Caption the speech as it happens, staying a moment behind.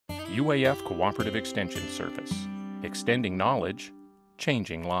UAF Cooperative Extension Service. Extending knowledge,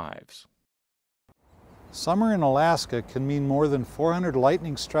 changing lives. Summer in Alaska can mean more than 400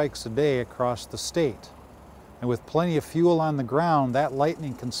 lightning strikes a day across the state. And with plenty of fuel on the ground, that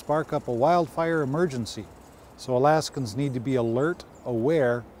lightning can spark up a wildfire emergency. So Alaskans need to be alert,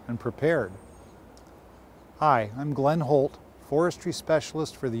 aware, and prepared. Hi, I'm Glen Holt, Forestry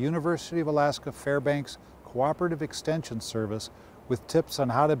Specialist for the University of Alaska Fairbanks Cooperative Extension Service, with tips on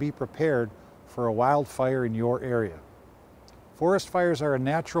how to be prepared for a wildfire in your area. Forest fires are a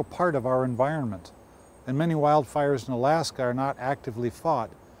natural part of our environment, and many wildfires in Alaska are not actively fought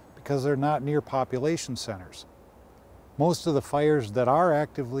because they're not near population centers. Most of the fires that are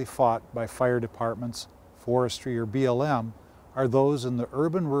actively fought by fire departments, forestry, or BLM are those in the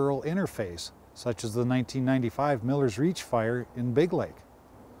urban-rural interface, such as the 1995 Miller's Reach fire in Big Lake.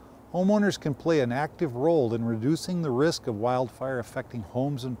 Homeowners can play an active role in reducing the risk of wildfire affecting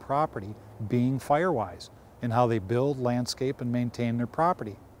homes and property being firewise in how they build, landscape, and maintain their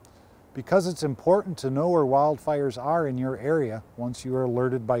property. Because it's important to know where wildfires are in your area once you are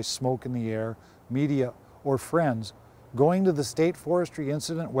alerted by smoke in the air, media, or friends, going to the State Forestry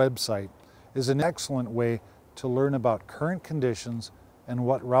Incident website is an excellent way to learn about current conditions and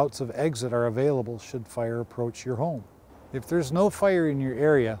what routes of exit are available should fire approach your home. If there's no fire in your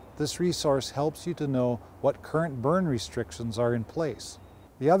area, this resource helps you to know what current burn restrictions are in place.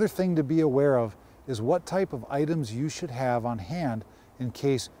 The other thing to be aware of is what type of items you should have on hand in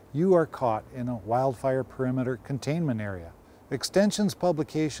case you are caught in a wildfire perimeter containment area. Extension's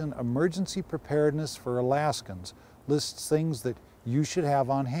publication, Emergency Preparedness for Alaskans, lists things that you should have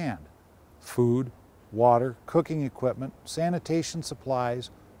on hand: food, water, cooking equipment, sanitation supplies,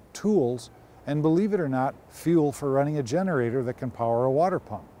 tools, and believe it or not, fuel for running a generator that can power a water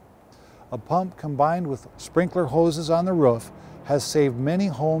pump. A pump combined with sprinkler hoses on the roof has saved many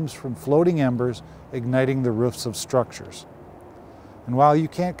homes from floating embers igniting the roofs of structures. And while you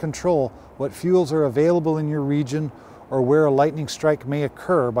can't control what fuels are available in your region or where a lightning strike may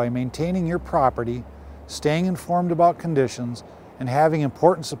occur, by maintaining your property, staying informed about conditions, and having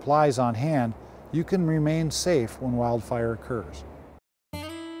important supplies on hand, you can remain safe when wildfire occurs.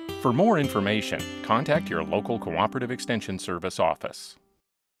 For more information, contact your local Cooperative Extension Service office.